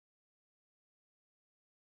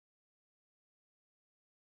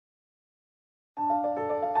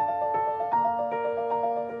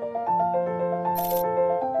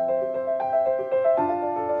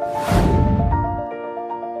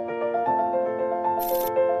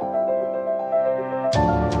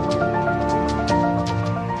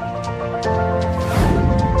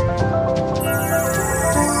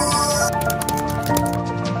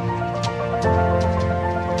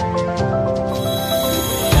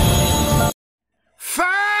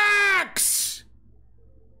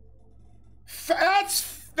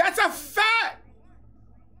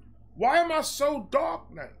y'all so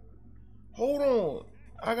dark now? Hold on.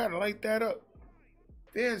 I gotta light that up.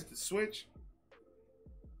 There's the switch.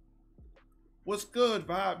 What's good,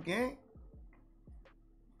 Vibe Gang?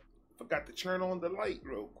 Forgot to turn on the light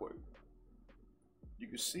real quick. You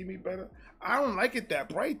can see me better. I don't like it that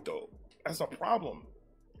bright though. That's a problem.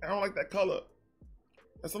 I don't like that color.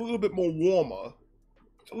 That's a little bit more warmer.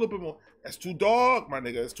 It's a little bit more. That's too dark, my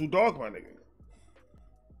nigga. It's too dark, my nigga.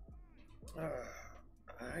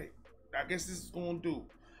 Alright. I guess this is gonna do.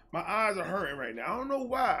 My eyes are hurting right now. I don't know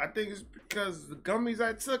why. I think it's because the gummies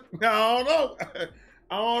I took. No, I don't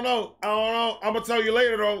know. I don't know. I'm gonna tell you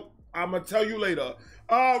later though. I'm gonna tell you later.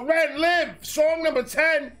 Red Live, song number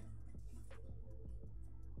 10.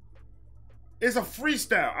 It's a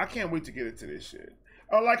freestyle. I can't wait to get into this shit.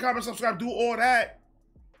 Like, comment, subscribe, do all that.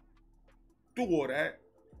 Do all that.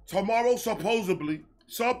 Tomorrow, supposedly,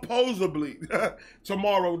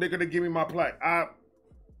 tomorrow they're gonna give me my plaque.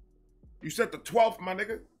 You said the 12th, my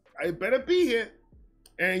nigga. I better be here.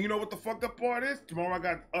 And you know what the fucked up part is? Tomorrow I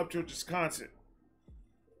got Upchurch's concert.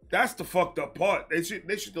 That's the fucked up part. They should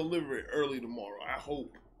deliver it early tomorrow. I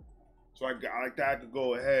hope. So I could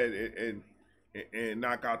go ahead and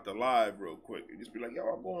knock out the live real quick and just be like, yo,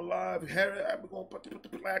 I'm going live. I'm going to put the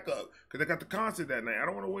plaque up because I got the concert that night. I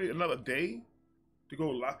don't want to wait another day to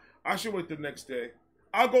go live. I should wait the next day.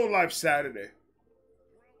 I'll go live Saturday.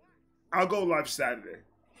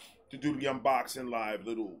 To do the unboxing live,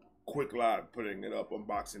 little quick live, putting it up,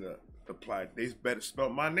 unboxing the plaque. They better spell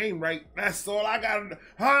my name right. That's all I got.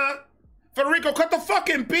 Huh? Federico, cut the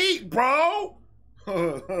fucking beat, bro.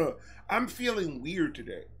 I'm feeling weird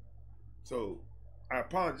today. So I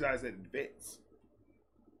apologize in advance.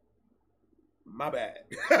 My bad.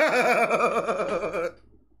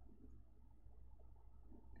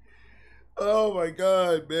 Oh my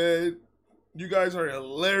God, man. You guys are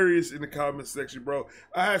hilarious in the comment section, bro.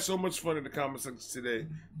 I had so much fun in the comment section today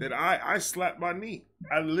that I slapped my knee.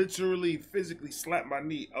 I literally physically slapped my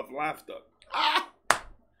knee of laughter. Ah!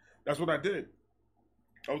 That's what I did.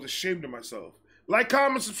 I was ashamed of myself. Like,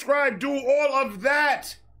 comment, subscribe, do all of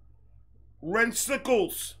that.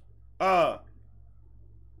 Rentsicles. I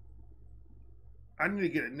need to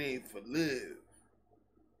get a name for Liv.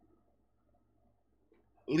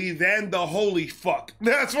 Levan the holy fuck.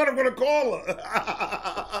 That's what I'm gonna call her.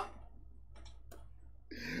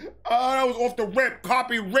 That was off the rip,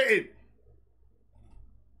 copywritten.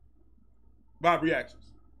 Bob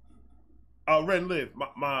reactions. Ren Liv,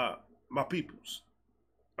 my peoples,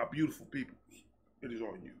 my beautiful peoples. It is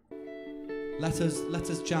on you. Let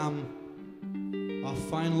us jam our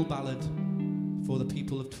final ballad for the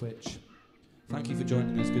people of Twitch. Thank you for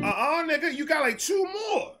joining us. Good. Nigga, you got like 2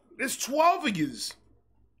 more. There's 12 of yous.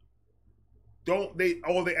 They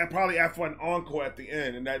probably asked for an encore at the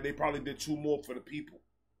end, and that they probably did 2 more for the people.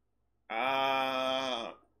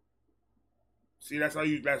 See, that's how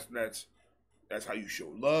you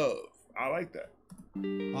show love. I like that.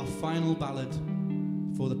 Our final ballad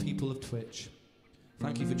for the people of Twitch.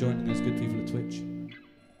 Thank you for joining us, good people of Twitch.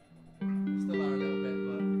 Still are a little bit,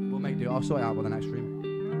 but we'll make do. I'll sort it out with the next stream.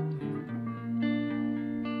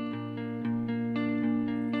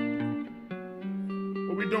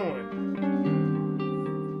 What we doing?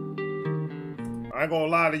 I ain't gonna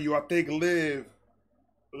lie to you. I think Liv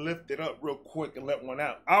lifted up real quick and let one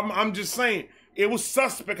out. I'm just saying, it was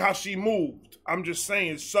suspect how she moved. I'm just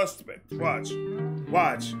saying, suspect. Watch.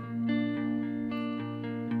 Watch.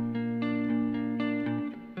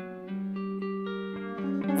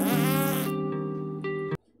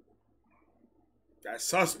 That's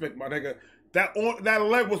suspect, my nigga. That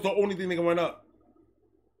leg was the only thing that went up.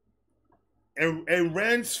 And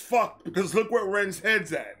Ren's fucked because look where Ren's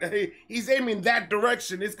head's at. He's aiming that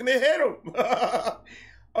direction. It's gonna hit him.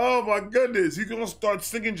 Oh my goodness. He's gonna start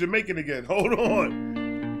singing Jamaican again. Hold on.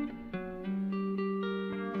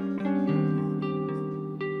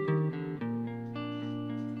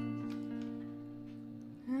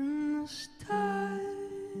 In this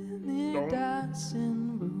tiny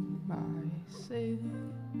dancing room, I say,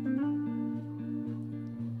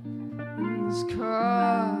 in this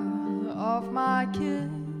cry of my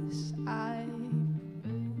kiss, I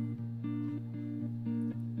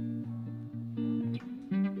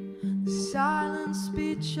the silent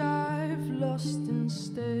speech I've lost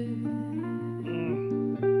instead,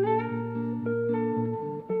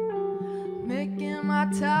 making my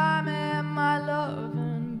time and my love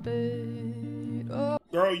in bed. Oh.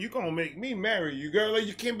 Girl, you gonna make me marry you, girl.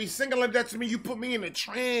 You can't be singing like that to me. You put me in a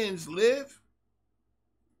trance, Liv.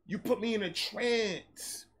 You put me in a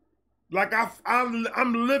trance. Like I'm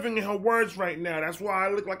living in her words right now. That's why I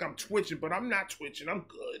look like I'm twitching, but I'm not twitching. I'm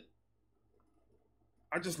good.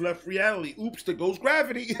 I just left reality. Oops, there goes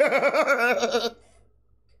gravity.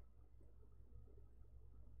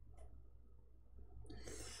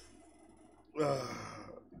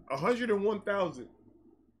 101,000.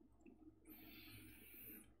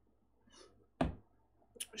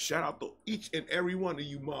 Shout out to each and every one of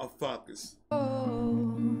you motherfuckers.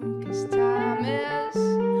 Oh, 'cause time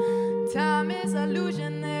is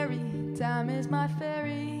illusionary. Time is my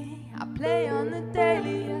fairy. I play on the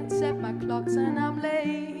daily. I set my clocks and I'm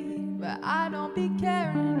late, but I don't be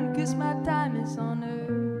caring 'cause my time is on earth.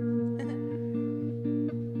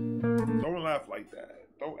 Don't laugh like that.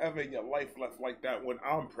 Don't ever in your life laugh like that when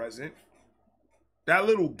I'm present. That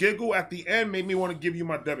little giggle at the end made me want to give you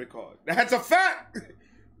my debit card. That's a fact.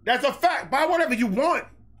 That's a fact. Buy whatever you want.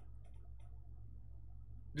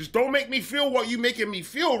 Just don't make me feel what you making me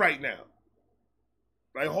feel right now.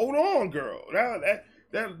 Like, hold on, girl.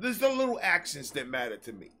 There's the little accents that matter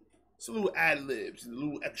to me. It's the little ad-libs and the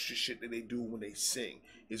little extra shit that they do when they sing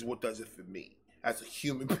is what does it for me as a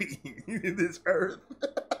human being in this earth.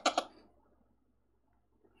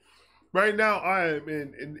 Right now, I am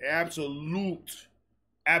in absolute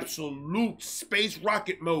space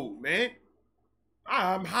rocket mode, man.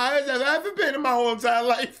 I'm high as I've ever been in my whole entire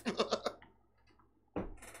life.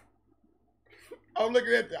 I'm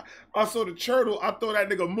looking at that. I saw the turtle. I thought that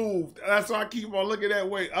nigga moved. That's why I keep on looking that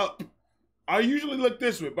way up. I usually look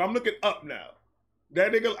this way, but I'm looking up now.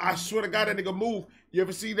 That nigga, I swear to God, that nigga moved. You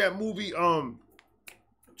ever see that movie,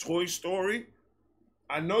 Toy Story?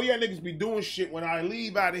 I know y'all niggas be doing shit when I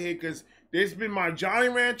leave out of here because there's been my Johnny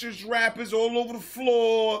Ranchers rappers all over the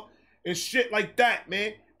floor and shit like that,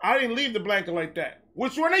 man. I didn't leave the blanket like that.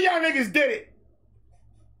 Which one of y'all niggas did it?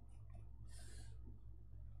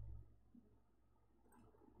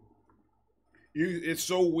 It's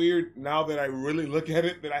so weird now that I really look at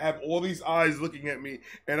it that I have all these eyes looking at me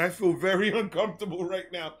and I feel very uncomfortable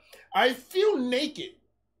right now. I feel naked.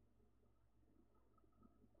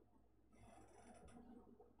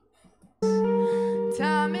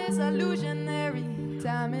 Time is illusionary,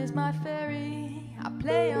 time is my fairy. I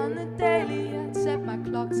play on the daily, I set my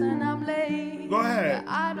clocks and I'm late. Go ahead.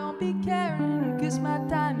 But I don't be caring, 'cause my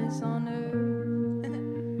time is on earth.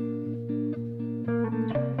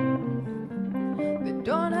 They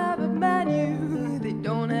don't have a menu, they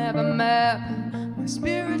don't have a map. My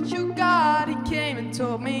spiritual God, he came and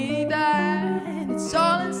told me that it's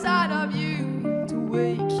all inside of you to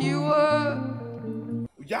wake you up.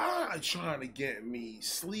 Y'all are trying to get me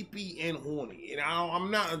sleepy and horny, and I'm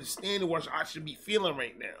not understanding what I should be feeling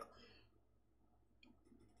right now.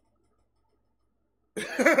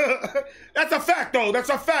 That's a fact, though. That's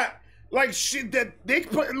a fact. Like, shit, that they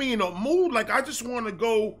putting me in a mood. Like, I just want to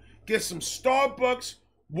go get some Starbucks,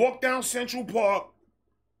 walk down Central Park,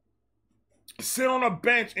 sit on a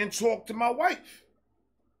bench, and talk to my wife.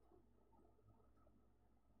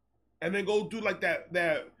 And then go do, like, that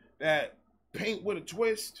paint with a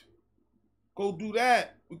twist. Go do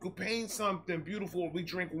that. We could paint something beautiful. We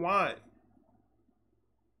drink wine.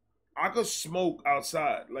 I could smoke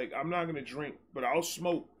outside. Like, I'm not gonna drink, but I'll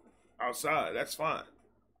smoke outside. That's fine.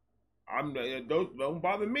 Don't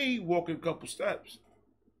bother me walking a couple steps.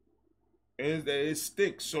 And it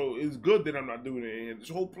stinks, so it's good that I'm not doing it. And this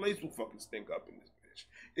whole place will fucking stink up in this bitch.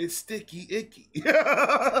 It's sticky, icky.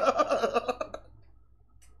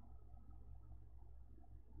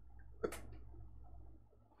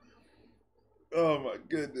 Oh my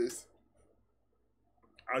goodness.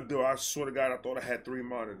 I swear to God, I thought I had 3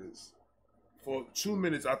 monitors. For 2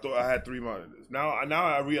 minutes, I thought I had 3 monitors. Now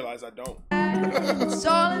I realize I don't. It's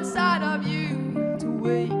all inside of you to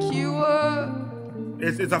wake you up.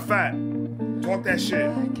 It's a fact. Talk that shit.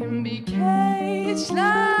 I can be caged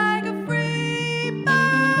like a free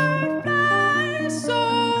bird fly.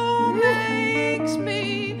 Soul makes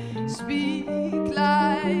me speak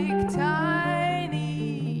like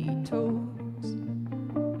tiny toes.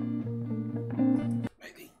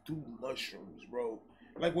 Like, they do mushrooms, bro.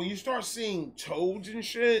 Like, when you start seeing toads and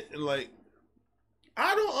shit, and like,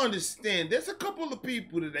 I don't understand. There's a couple of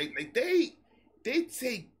people that they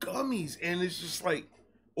take gummies, and it's just like,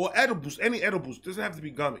 or edibles, any edibles, doesn't have to be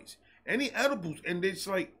gummies. Any edibles, and it's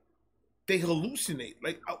like, they hallucinate.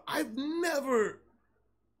 Like, I've never,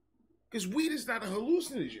 because weed is not a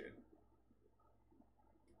hallucinogen.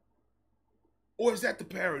 Or is that the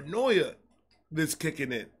paranoia that's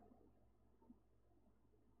kicking in?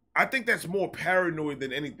 I think that's more paranoid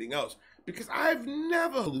than anything else, because I've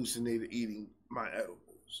never hallucinated eating my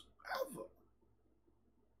edibles, ever.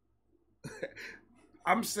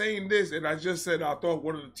 I'm saying this, and I just said I thought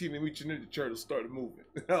one of the Teenage Mutant Ninja Turtles started moving.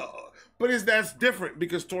 But that's different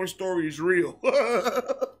because Toy Story is real.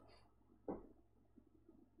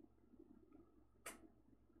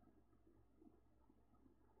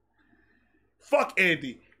 Fuck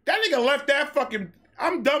Andy. That nigga left that fucking.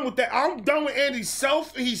 I'm done with that. I'm done with Andy.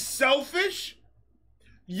 He's selfish.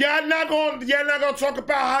 Y'all not gonna talk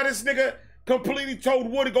about how this nigga completely told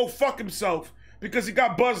Woody to go fuck himself because he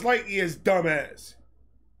got Buzz Lightyear's dumbass.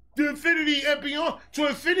 To infinity and beyond. To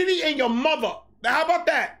infinity and your mother. Now how about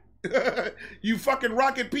that? You fucking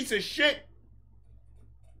rocket piece of shit.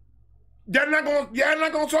 Y'all not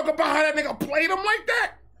gonna talk about how that nigga played him like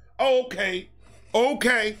that? Oh, okay.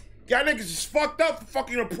 Okay. Y'all niggas is fucked up for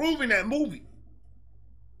fucking approving that movie.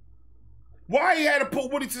 Why he had to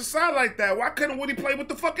put Woody to the side like that? Why couldn't Woody play with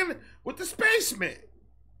the spaceman?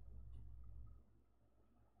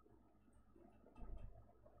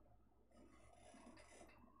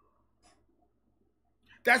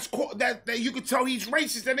 That's cool. That you could tell he's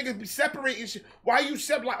racist. That nigga be separating shit. Why you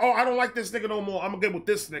like, oh, I don't like this nigga no more. I'm gonna get with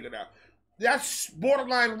this nigga now. That's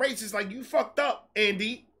borderline racist. Like, you fucked up,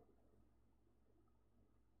 Andy.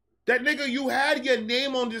 That nigga, you had your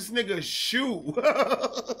name on this nigga's shoe.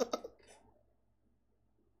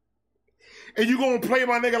 And you gonna play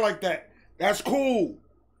my nigga like that. That's cool.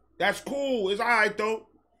 That's cool. It's all right, though.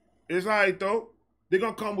 It's all right, though. They're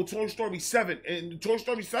gonna come with Toy Story 7. And Toy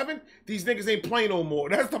Story 7, these niggas ain't playing no more.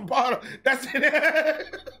 That's the bottom. That's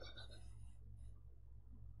it.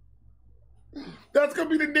 That's gonna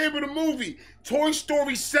be the name of the movie. Toy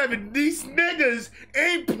Story 7. These niggas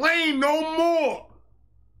ain't playing no more.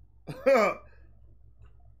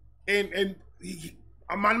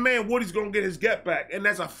 My man Woody's gonna get his get back, and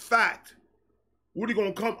that's a fact. Woody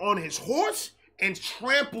gonna come on his horse and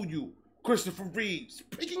trample you, Christopher Reeves,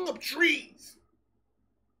 picking up trees.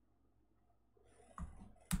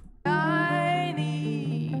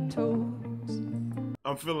 Tiny toes.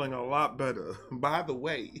 I'm feeling a lot better. By the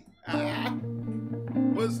way,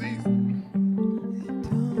 pussies.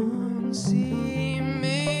 Don't see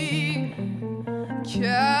me,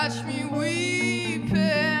 catch me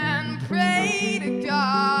weeping, pray to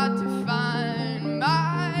God to find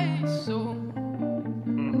my soul.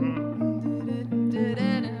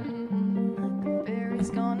 The fairy's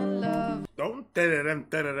gonna love. Don't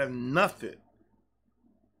da-da-dum, nothing.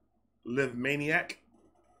 Live maniac.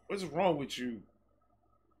 What's wrong with you?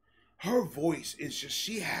 Her voice is just,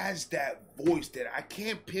 she has that voice that I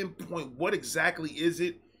can't pinpoint what exactly is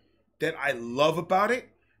it that I love about it.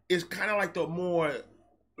 It's kind of like the more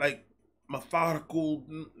like methodical,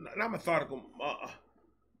 not methodical.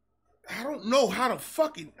 I don't know how to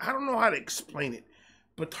explain it,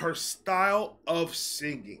 but her style of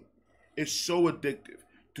singing is so addictive.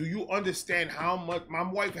 Do you understand how much my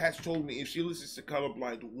wife has told me if she listens to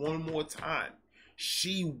Colorblind one more time,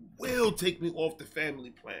 she will take me off the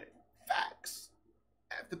family plan. Facts.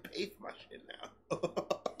 I have to pay for my shit now.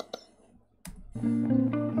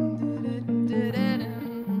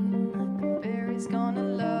 The fairy's gonna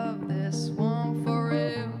love this one for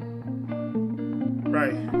real.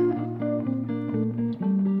 Right.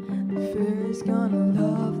 The fairy's gonna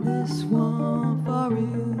love this one for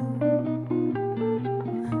real.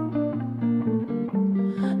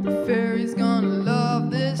 The fairy's gonna love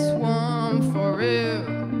this one for real.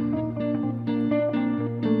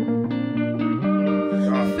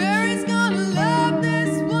 The fairy's gonna love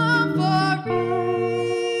this one for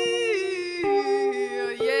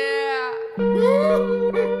real. Yeah.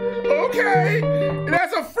 Okay.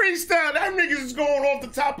 That's a freestyle. That nigga's is going off the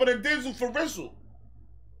top of the dizzle for Rizzle.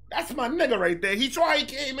 That's my nigga right there. He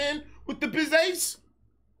came in with the biz ace.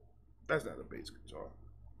 That's not a bass guitar.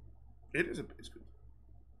 It is a bass guitar.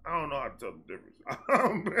 I don't know how to tell the difference.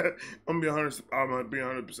 I'm gonna be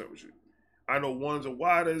 100% with you. I know one's a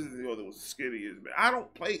wider, the other was skinnier. Man, I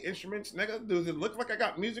don't play instruments, nigga. Does it look like I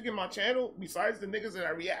got music in my channel besides the niggas that I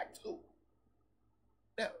react to?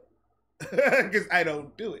 No, because I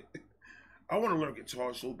don't do it. I want to learn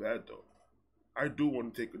guitar so bad though. I do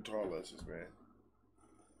want to take guitar lessons, man.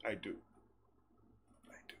 I do.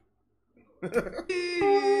 Yeah.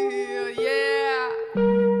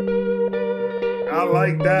 I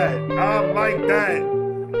like that. I like that.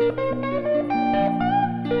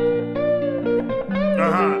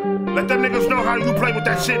 Let them niggas know how you play with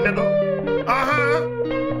that shit, nigga.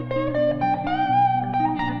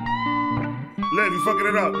 Liv, you fucking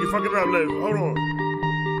it up. You fucking it up, Liv. Hold on.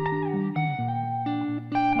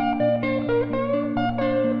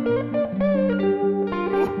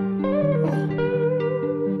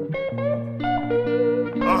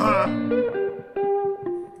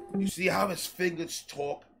 You see how his fingers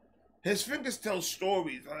talk? His fingers tell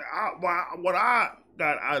stories. What I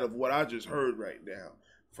got out of what I just heard right now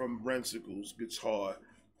from Rensicle's guitar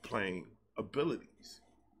playing abilities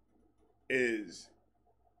is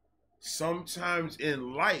sometimes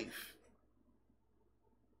in life,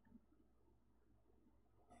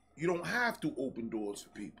 You don't have to open doors for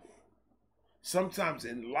people. Sometimes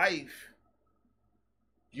in life,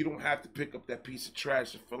 you don't have to pick up that piece of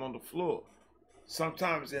trash that fell on the floor.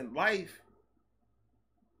 Sometimes in life,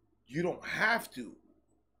 you don't have to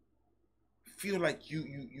feel like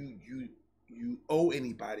you owe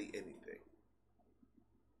anybody anything.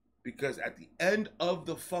 Because at the end of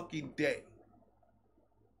the fucking day,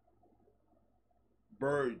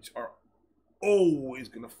 birds are always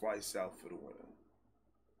gonna fly south for the winter.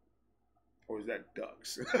 Or is that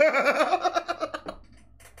ducks? Those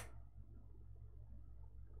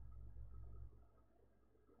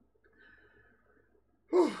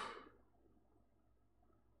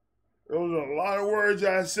are a lot of words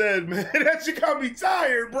I said, man. That shit got me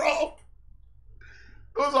tired, bro.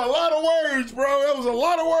 Those are a lot of words, bro. That was a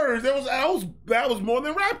lot of words. That was more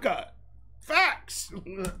than rap got. Facts.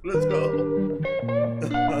 Let's go.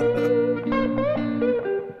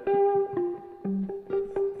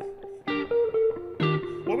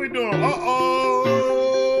 What we doing?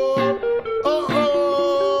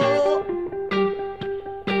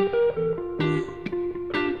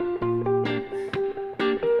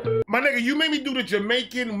 My nigga, you made me do the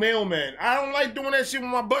Jamaican mailman. I don't like doing that shit with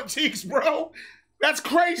my butt cheeks, bro. That's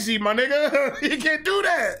crazy, my nigga. You can't do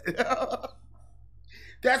that.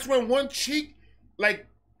 That's when one cheek, like,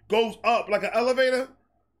 goes up like an elevator,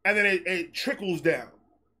 and then it trickles down.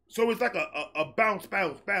 So it's like a bounce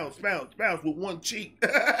with one cheek.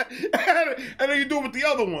 And then you do it with the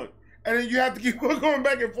other one. And then you have to keep going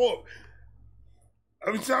back and forth.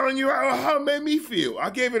 I'm telling you how it made me feel. I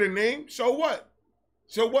gave it a name. So what?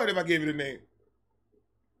 So what if I gave it a name?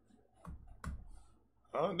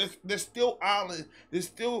 There's still islands. There's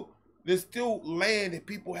still land that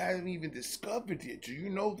people haven't even discovered yet. Do you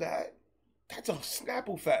know that? That's a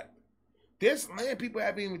Snapple fact. There's land people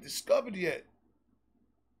haven't even discovered yet.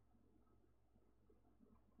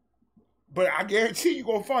 But I guarantee you're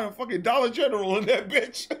gonna find a fucking Dollar General in that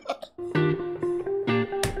bitch.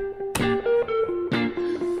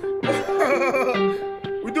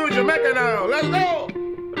 We're doing Jamaica now. Let's go.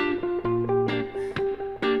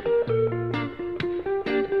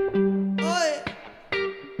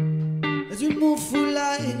 As we move through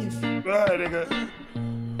life, Go ahead, nigga.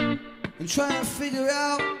 and try and figure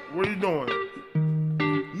out, What are you doing?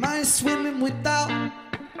 mind swimming without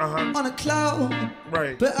on a cloud.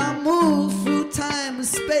 Right. But I move through time and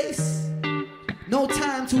space. No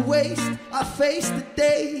time to waste. I face the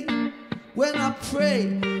day when I pray.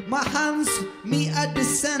 My hands meet at the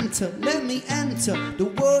center. Let me enter the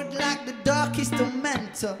world like the darkest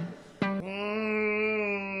tormentor.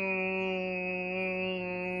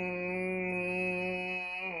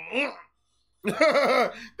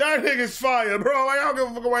 That nigga's fire, bro. Like, I don't give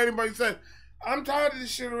a fuck what anybody says. I'm tired of this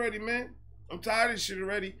shit already, man. I'm tired of this shit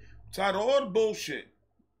already. I'm tired of all the bullshit.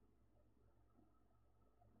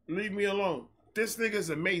 Leave me alone. This nigga's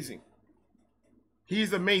amazing.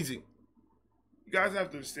 He's amazing. You guys have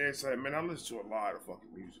to understand something, man. I listen to a lot of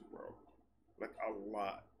fucking music, bro. Like, a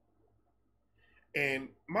lot. And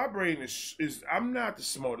my brain is I'm not the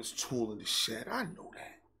smartest tool in the shed. I know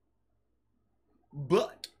that.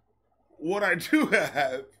 But what I do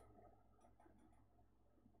have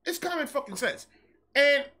is common fucking sense.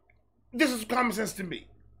 And this is common sense to me.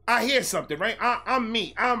 I hear something, right? I'm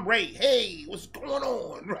me. I'm Ray. Hey, what's going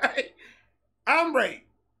on, right? I'm Ray.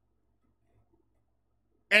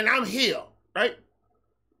 And I'm here, right?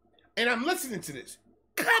 And I'm listening to this.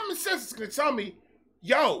 Common sense is going to tell me,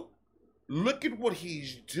 yo, look at what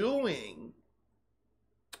he's doing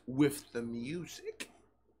with the music.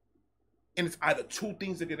 And it's either two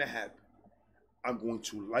things that are going to happen. I'm going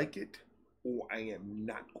to like it, or I am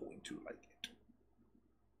not going to like it.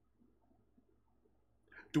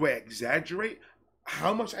 Do I exaggerate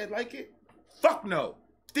how much I like it? Fuck no.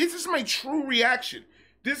 This is my true reaction.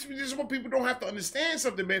 This is what people don't have to understand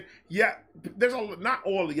something, man. Yeah, there's not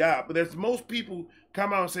all, yeah, but there's most people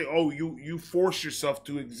come out and say, oh, you force yourself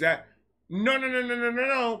to exact.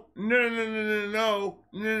 No.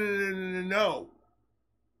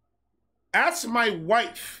 Ask my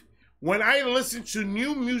wife when I listen to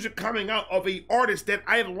new music coming out of an artist that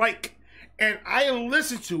I like and I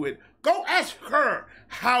listen to it. Go ask her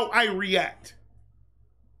how I react.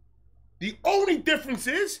 The only difference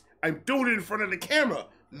is I'm doing it in front of the camera.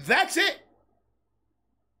 That's it.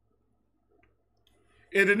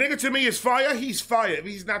 If the nigga to me is fire, he's fire. If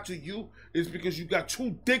he's not to you, it's because you got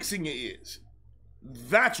two dicks in your ears.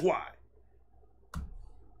 That's why.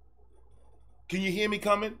 Can you hear me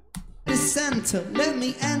coming? The center, let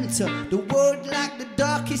me enter the world like the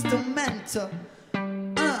darkest tormentor.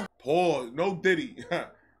 Pause. No diddy.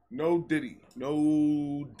 No diddy.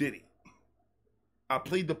 No diddy. I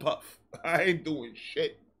plead the puff. I ain't doing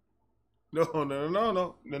shit. No.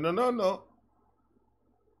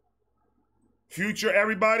 Future,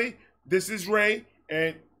 everybody, this is Ray,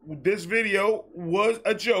 and this video was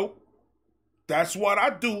a joke. That's what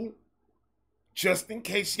I do, just in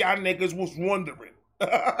case y'all niggas was wondering.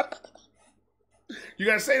 You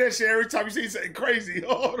gotta say that shit every time you see something crazy.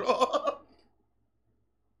 Hold on.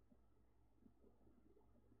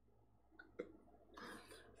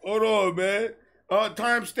 Hold on, man.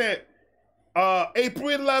 Timestamp. April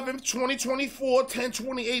 11th, 2024,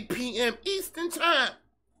 10:28 p.m. Eastern Time.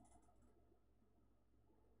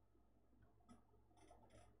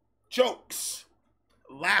 Jokes.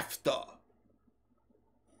 Laughter.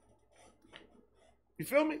 You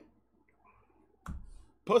feel me?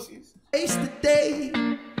 Pussies. It's the day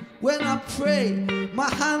when I pray, my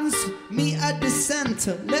hands meet at the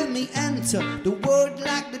center. Let me enter the world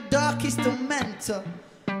like the darkest tormentor.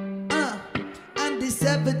 And it's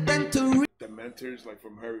evident to Dementors, like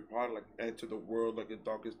from Harry Potter, like enter the world like the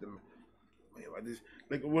darkest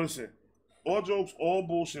like listen, all jokes, all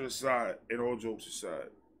bullshit aside, and all jokes aside,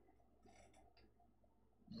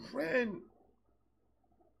 Ren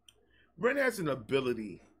has an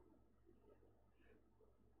ability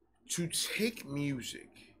to take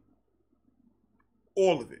music,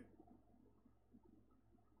 all of it,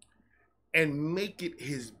 and make it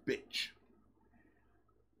his bitch.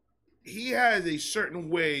 He has a certain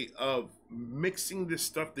way of mixing this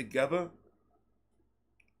stuff together.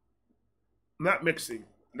 Not mixing,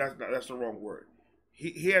 that's the wrong word.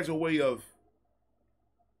 He has a way of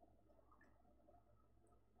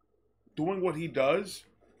doing what he does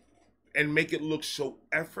and make it look so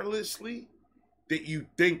effortlessly that you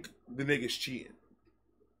think the nigga's cheating.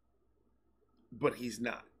 But he's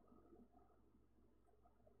not.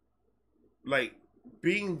 Like,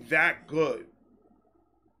 being that good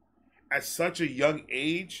at such a young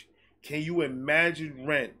age, can you imagine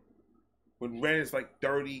Ren when Ren is like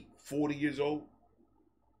 30, 40 years old?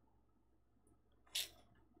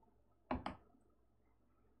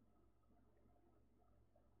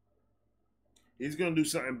 He's gonna do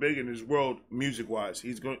something big in this world, music-wise.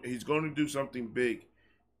 He's going to do something big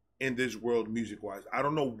in this world, music-wise. I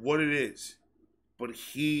don't know what it is, but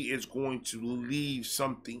he is going to leave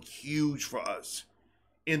something huge for us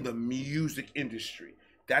in the music industry.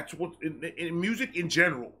 That's what in music in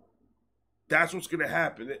general. That's what's gonna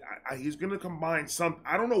happen. He's gonna combine some.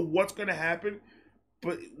 I don't know what's gonna happen,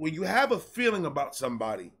 but when you have a feeling about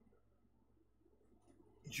somebody,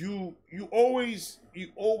 you always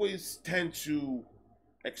tend to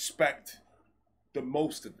expect the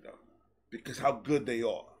most of them because how good they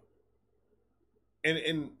are.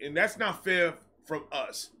 And that's not fair from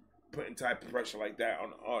us putting type of pressure like that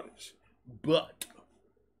on the artist. But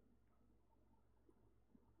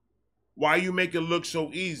why you make it look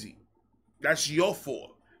so easy? That's your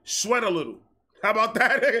fault. Sweat a little. How about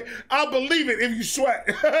that? I'll believe it if you sweat.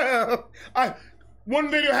 One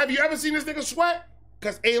video, have you ever seen this nigga sweat?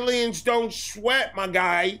 Because aliens don't sweat, my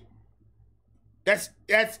guy. That's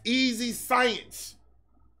easy science.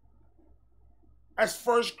 That's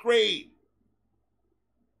first grade.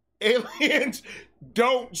 Aliens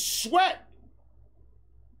don't sweat.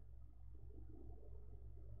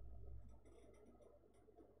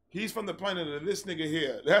 He's from the planet of this nigga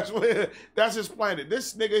here. That's his planet.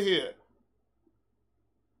 This nigga here.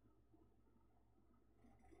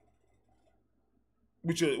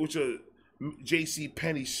 With your J.C.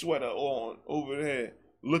 Penney sweater on over there,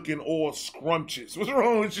 looking all scrumptious. What's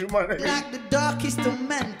wrong with you, my nigga? like the darkest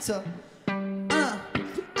tormentor.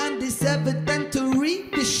 And it's evident to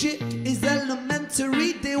read the shit is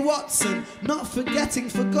elementary. Dear Watson, not forgetting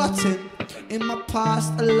forgotten. In my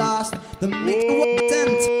past, alas, the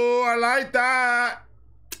Oh, I like that.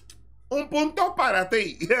 Un punto para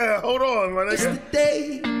ti. Yeah, hold on, my It's nigga. the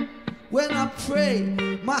day when I pray,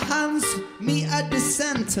 my hands meet at the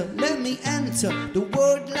center. Let me enter the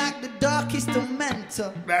world like the darkest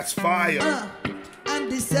tormentor. That's fire.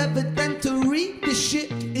 And it's evident to read the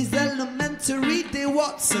shit is elementary. Dear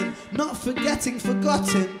Watson, not forgetting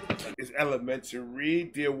forgotten. It's elementary,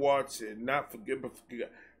 dear Watson. Not forget, but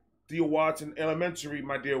forget. Dear Watson, elementary,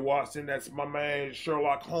 my dear Watson. That's my man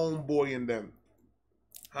Sherlock Homeboy in them.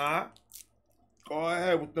 Huh? Go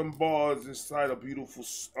ahead with them bars inside a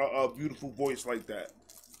beautiful voice like that.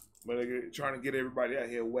 But nigga, trying to get everybody out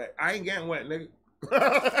here wet. I ain't getting wet, nigga.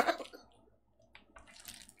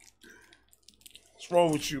 What's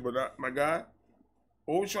wrong with you, my guy?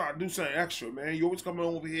 Always trying to do something extra, man. You always coming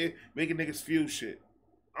over here making niggas feel shit.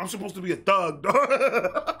 I'm supposed to be a thug,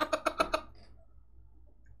 dog.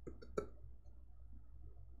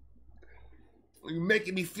 You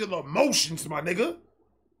making me feel emotions, my nigga.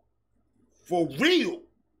 For real.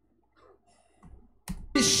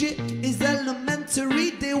 This shit is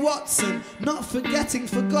elementary, dear Watson. Not forgetting,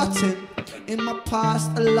 forgotten. In my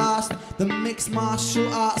past, last, the mixed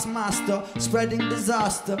martial arts master, spreading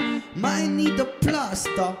disaster. Might need a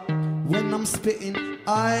plaster when I'm spitting.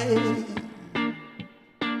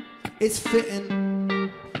 It's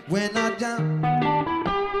fitting when I jam.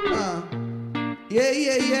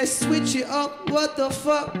 Yeah, switch it up. What the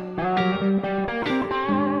fuck?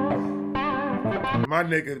 My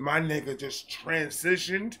nigga just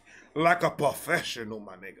transitioned like a professional,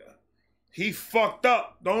 my nigga. He fucked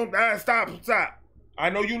up. Don't stop. I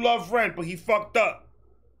know you love Rent, but he fucked up.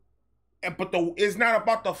 But it's not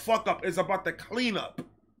about the fuck up, it's about the cleanup.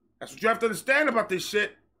 That's what you have to understand about this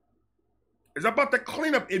shit. It's about the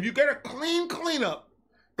cleanup. If you get a clean cleanup,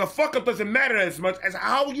 the fuck up doesn't matter as much as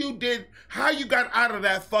how you got out of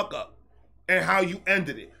that fuck up and how you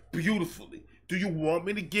ended it beautifully. Do you want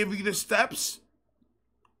me to give you the steps?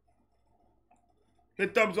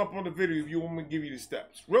 Hit thumbs up on the video if you want me to give you the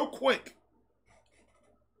steps. Real quick.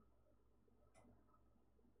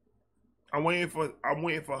 I'm waiting for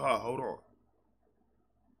her. Hold on.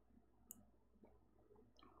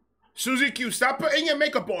 Susie Q, stop putting your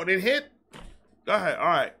makeup on and hit. Go ahead. All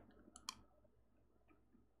right.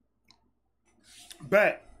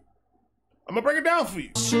 Bet. I'm gonna break it down for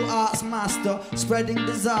you. Martial arts master, spreading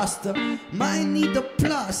disaster. Might need a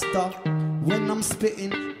plaster when I'm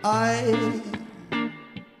spitting.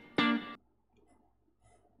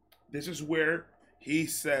 This is where he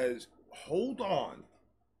says, hold on.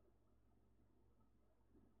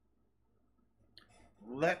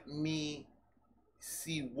 Let me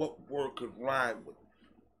see what word could rhyme with.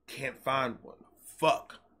 Can't find one.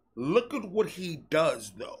 Fuck. Look at what he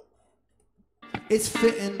does, though. It's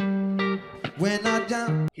fitting when I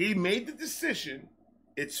jam. He made the decision.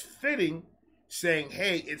 It's fitting, saying,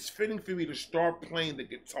 hey, it's fitting for me to start playing the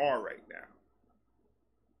guitar right now.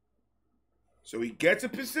 So he gets a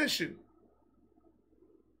position,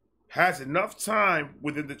 has enough time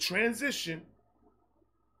within the transition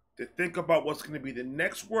to think about what's going to be the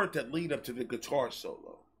next word that lead up to the guitar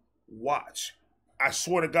solo. Watch. I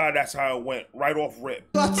swear to God, that's how it went. Right off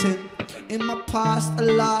rip. Button in my past,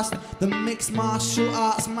 last, the mixed martial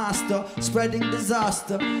arts master, spreading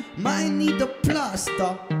disaster. Might need a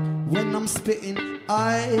plaster when I'm spitting.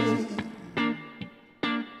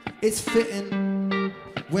 It's fitting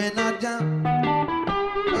when I jam.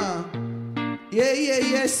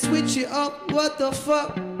 Yeah, switch it up. What the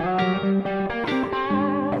fuck?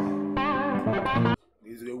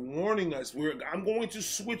 He's warning us. I'm going to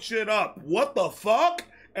switch it up. What the fuck?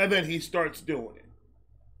 And then he starts doing it.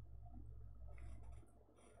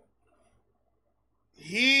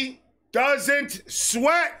 He doesn't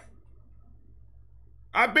sweat.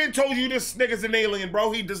 I've been told you this nigga's an alien,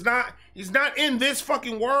 bro. He's not in this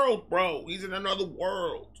fucking world, bro. He's in another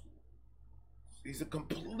world. He's a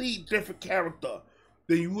complete different character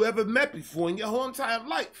than you ever met before in your whole entire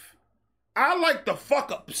life. I like the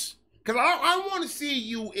fuck-ups. Because I want to see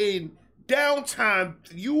you in downtime.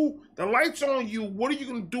 The light's on you. What are you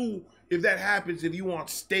going to do if that happens if you on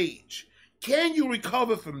stage? Can you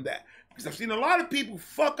recover from that? Because I've seen a lot of people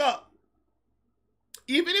fuck up.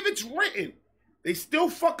 Even if it's written, they still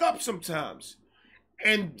fuck up sometimes.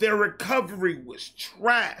 And their recovery was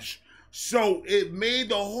trash. So it made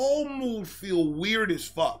the whole mood feel weird as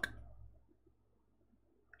fuck.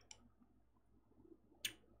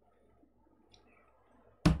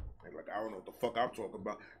 Like, I don't know what the fuck I'm talking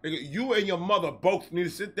about. Nigga, you and your mother both need to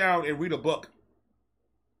sit down and read a book.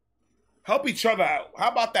 Help each other out. How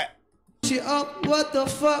about that? Shit up, what the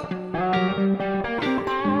fuck?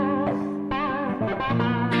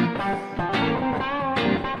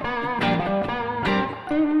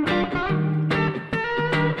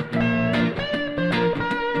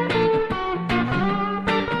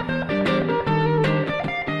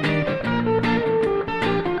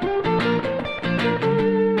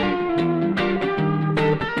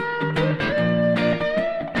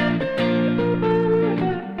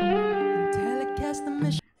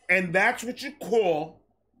 And that's what you call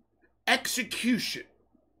execution.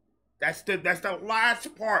 That's the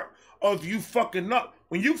last part of you fucking up.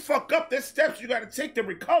 When you fuck up, there's steps you gotta take to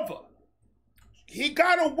recover. He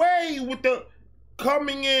got away with the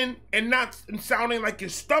coming in and sounding like you're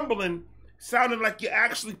stumbling, sounding like you're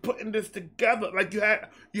actually putting this together, like you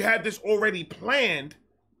had this already planned,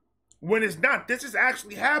 when it's not. This is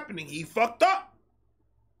actually happening. He fucked up.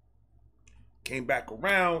 Came back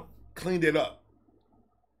around, cleaned it up.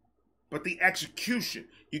 But the execution,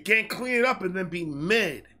 you can't clean it up and then be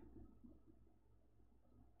mid.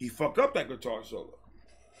 He fucked up that guitar solo.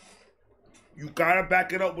 You gotta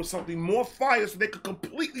back it up with something more fire so they could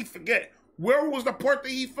completely forget. Where was the part that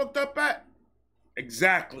he fucked up at?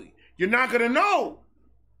 Exactly. You're not gonna know.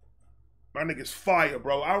 My nigga's fire,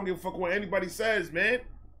 bro. I don't give a fuck what anybody says, man.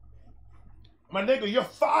 My nigga, you're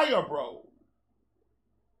fire, bro.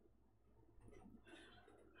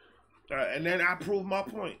 And then I proved my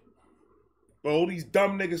point. But all these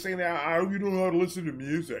dumb niggas saying that you don't know how to listen to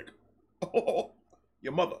music. Oh,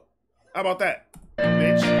 your mother. How about that,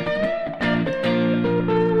 bitch?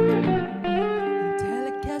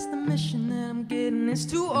 Telecast the mission that I'm getting is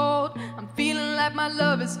too old. I'm feeling like my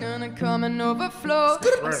love is gonna come and overflow.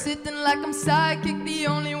 I'm sitting like I'm sidekick, the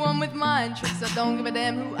only one with mind tricks. I don't give a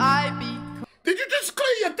damn who I be. Did you just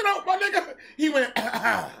clear your throat, my nigga? He went,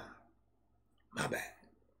 my bad.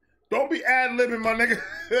 Don't be ad-libbing, my nigga.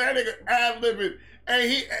 That nigga ad-libbing. And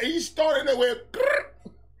he started it with,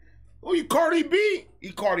 oh, you Cardi B?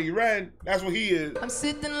 He Cardi Ren. That's what he is. I'm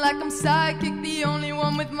sitting like I'm sidekick, the only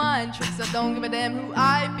one with mind tricks. I don't give a damn who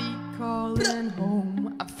I be calling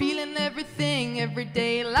home. I'm feeling everything every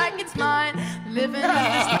day like it's mine. Living in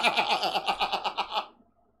this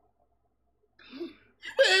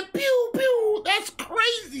Man, pew, pew. That's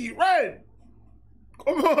crazy, Ren.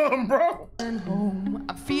 Come on, bro. Home.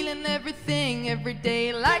 I'm feeling everything every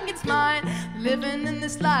day like it's mine. Living in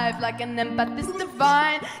this life like an empath is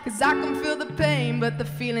divine. Cause I can feel the pain, but the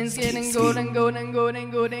feeling's getting good and good and good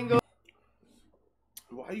and good and good.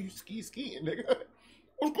 Why you skiing, nigga?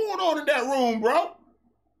 What's going on in that room, bro?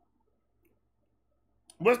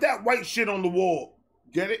 What's that white shit on the wall?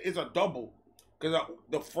 Get it? It's a double. Cause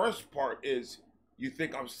the first part is you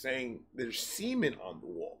think I'm saying there's semen on the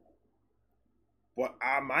wall. But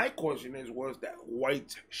my question is, what's that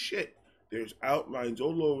white shit? There's outlines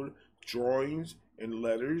all over, drawings and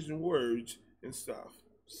letters and words and stuff.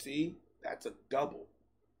 See? That's a double.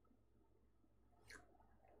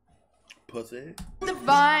 Pussy.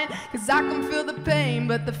 Divine, cause I can feel the pain,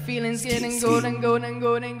 but the feeling's getting good and good and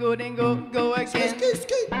good and good and go again.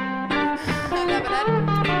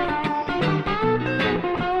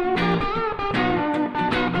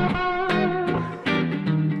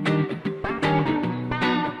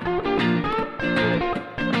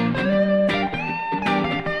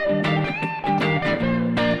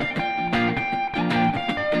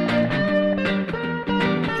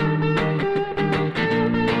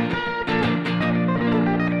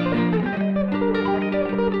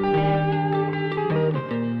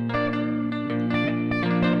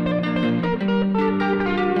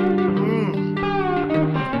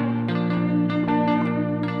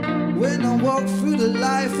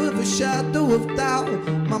 Shadow of doubt,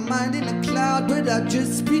 my mind in a cloud, but I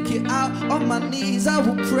just speak it out. On my knees I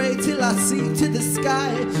will pray till I see to the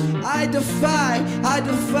sky. I defy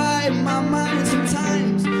my mind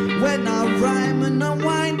sometimes. When I rhyme and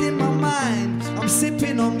unwind in my mind, I'm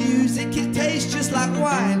sipping on music, it tastes just like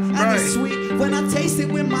wine. And it's sweet when I taste it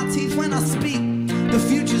with my teeth when I speak. The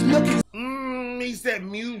future's looking. He said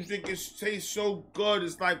music tastes so good,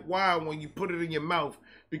 it's like wine when you put it in your mouth.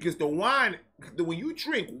 Because the wine, when you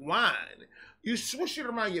drink wine, you swish it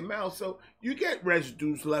around your mouth, so you get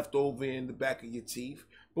residues left over in the back of your teeth.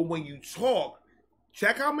 But when you talk,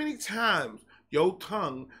 check how many times your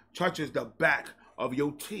tongue touches the back of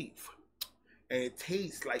your teeth. And it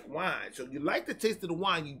tastes like wine. So you like the taste of the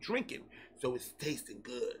wine you're drinking, so it's tasting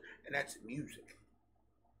good. And that's music.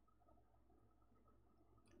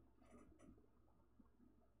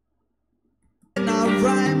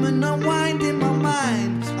 Rhyme and unwind in my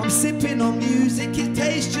mind. I'm sipping on music, it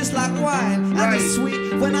tastes just like wine. And it's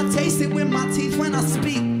sweet when I taste it with my teeth when I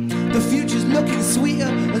speak. The future's looking sweeter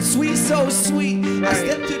and sweet, so sweet. I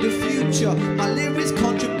step to the future, my lyrics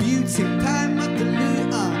contributing. Time at the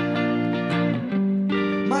looter,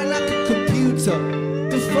 mind like a computer.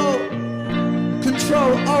 Default,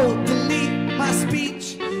 control, alt, delete my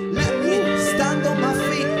speech. Let me stand on my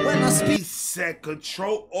feet when I speak. Said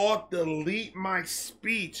control alt delete my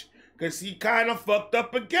speech because he kind of fucked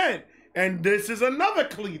up again, and this is another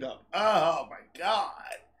cleanup. Oh my god,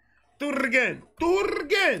 do it again,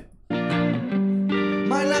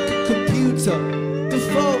 mind like a computer.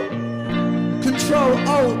 Default, control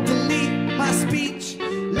alt delete my speech.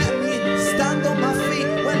 Let me stand on my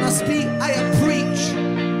feet when I speak. I preach,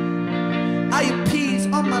 I appease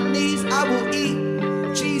on my knees. I will eat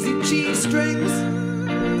cheesy cheese strings.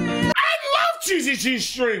 Cheesy cheese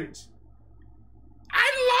strings.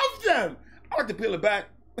 I love them. I like to peel it back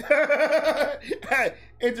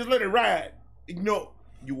and just let it ride. You know,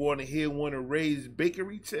 you want to hear one of Ray's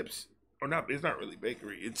bakery tips? Or not, it's not really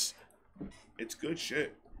bakery. It's good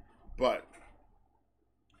shit. But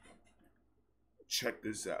check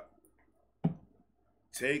this out.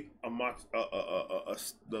 Take the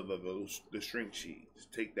string cheese.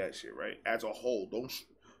 Take that shit, right? As a whole.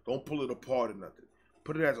 Don't pull it apart or nothing.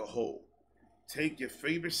 Put it as a whole. Take your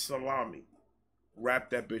favorite salami. Wrap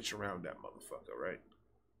that bitch around that motherfucker, right?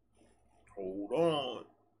 Hold on.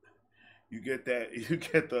 You get that. You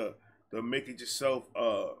get the make it yourself.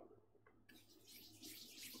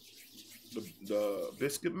 The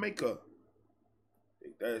biscuit maker.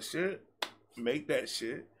 Take that shit. Make that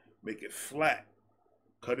shit. Make it flat.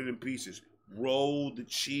 Cut it in pieces. Roll the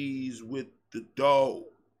cheese with the dough.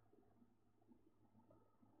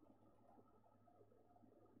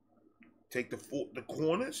 Take the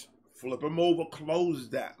corners, flip them over, close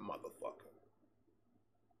that motherfucker.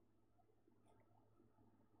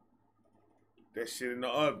 That shit in the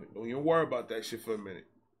oven. Don't even worry about that shit for a minute.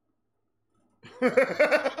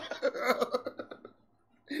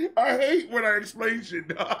 I hate when I explain shit,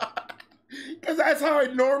 because that's how I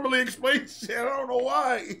normally explain shit. I don't know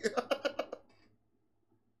why.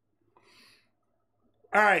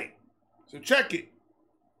 All right, so check it.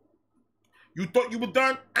 You thought you were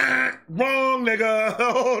done? Wrong, nigga.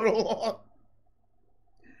 Hold on.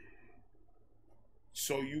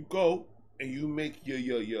 So you go and you make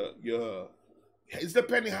your. It's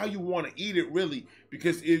depending how you want to eat it, really,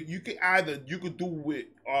 because if you could do with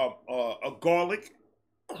a garlic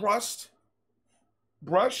crust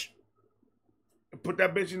brush and put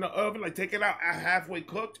that bitch in the oven, like take it out halfway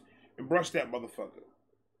cooked and brush that motherfucker.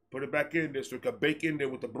 Put it back in there so it can bake in there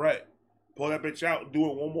with the bread. Pull that bitch out and do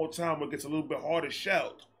it one more time when it gets a little bit harder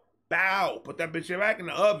shelled. Bow. Put that bitch back in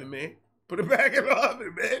the oven, man. Put it back in the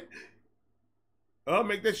oven, man.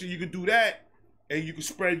 Make that shit. You can do that, and you can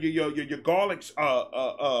spread your garlic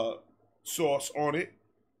sauce on it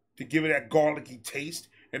to give it that garlicky taste,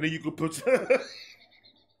 and then you can put, and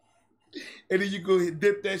then you go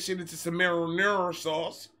dip that shit into some marinara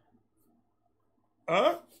sauce.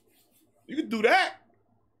 You can do that.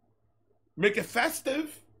 Make it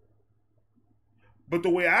festive. But the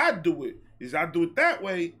way I do it is I do it that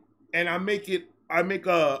way, and I make a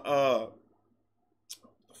the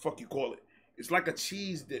fuck you call it? It's like a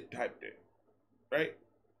cheese dip type thing, right?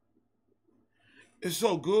 It's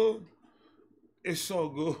so good. It's so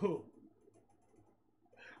good.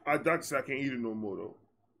 Our doctor said I can't eat it no more, though.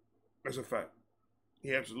 That's a fact.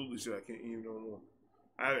 He absolutely said I can't eat it no more.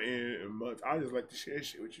 I haven't eaten it in months. I just like to share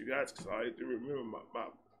shit with you guys because I had to remember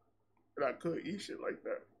that I couldn't eat shit like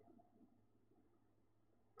that.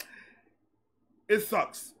 It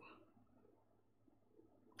sucks.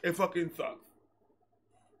 It fucking sucks.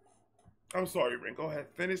 I'm sorry, Ren. Go ahead.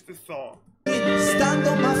 Finish the song. Stand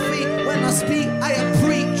on my feet when I speak, I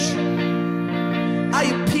preach. I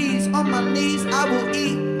appease on my knees, I will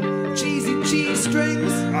eat cheesy cheese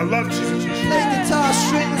strings. I love cheesy cheese strings. Play guitar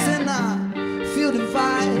strings and I feel the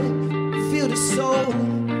vibe, feel the soul.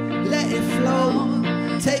 Let it flow,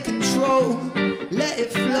 take control. Let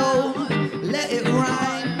it flow, let it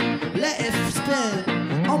rhyme, let it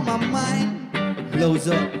spin on my mind. Blows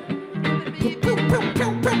up.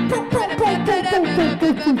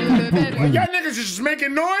 Y'all niggas just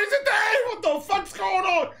making noise today? What the fuck's going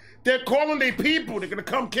on? They're calling their people. They're gonna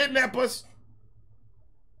come kidnap us.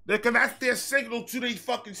 That's their signal to these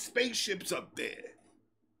fucking spaceships up there.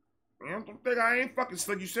 I don't think I ain't fucking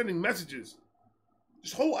slick. You sending messages.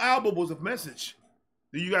 This whole album was a message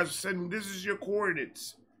that you guys are sending. This is your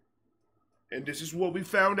coordinates. And this is what we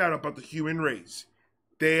found out about the human race.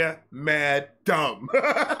 They're mad dumb.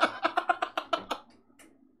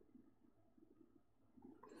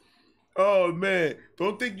 Oh, man.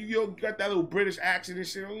 Don't think you got that little British accent and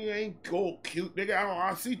shit. You ain't gold cute, nigga.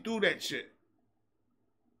 I see through that shit.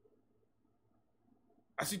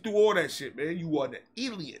 I see through all that shit, man. You are the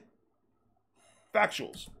alien.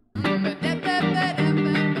 Factuals.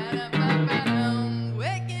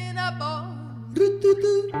 Waking up on.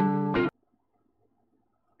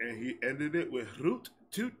 And he ended it with root,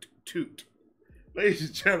 toot, toot. Ladies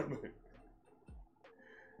and gentlemen,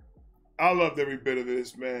 I loved every bit of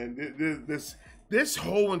this, man. This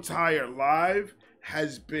whole entire live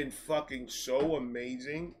has been fucking so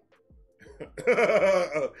amazing.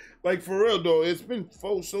 Like, for real, though, it's been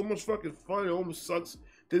so much fucking fun. It almost sucks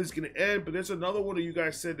that it's gonna end, but there's another one that you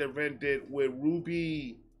guys said that Ren did with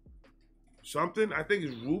Ruby something. I think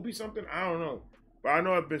it's Ruby something. I don't know. But I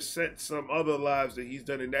know I've been sent some other lives that he's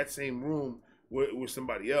done in that same room with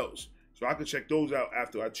somebody else. So I can check those out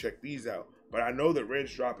after I check these out. But I know that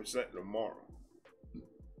Ren's dropping something tomorrow.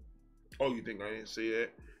 Oh, you think I didn't say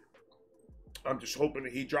that? I'm just hoping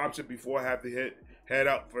that he drops it before I have to head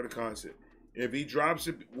out for the concert. If he drops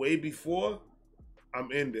it way before,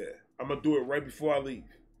 I'm in there. I'm going to do it right before I leave.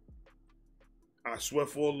 I swear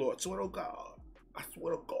for the Lord. I swear to God. I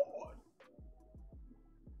swear to God.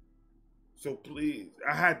 So please,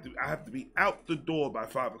 I have to be out the door by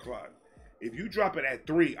 5 o'clock. If you drop it at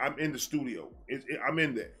 3, I'm in the studio. I'm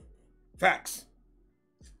in there. Facts.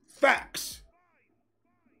 Facts.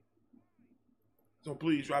 So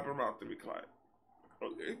please drop it around 3 o'clock.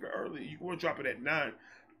 Okay, early. You want to drop it at 9.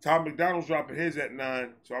 Tom McDonald's dropping his at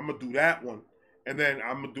 9, so I'm gonna do that one, and then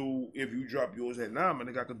I'm gonna do, if you drop yours at 9, I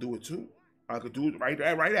think I could do it too. I could do it right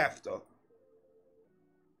after.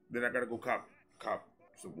 Then I gotta go cop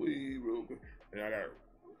some weed real quick, and I gotta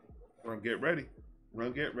run get ready.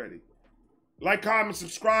 Like, comment,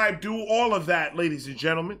 subscribe, do all of that, ladies and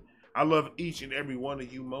gentlemen. I love each and every one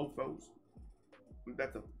of you mofos.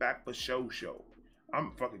 That's a Back for Show.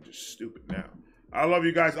 I'm fucking just stupid now. I love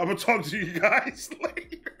you guys. I'm gonna talk to you guys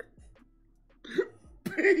later.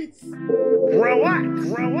 Peace.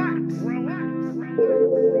 Relax.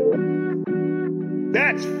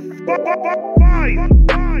 That's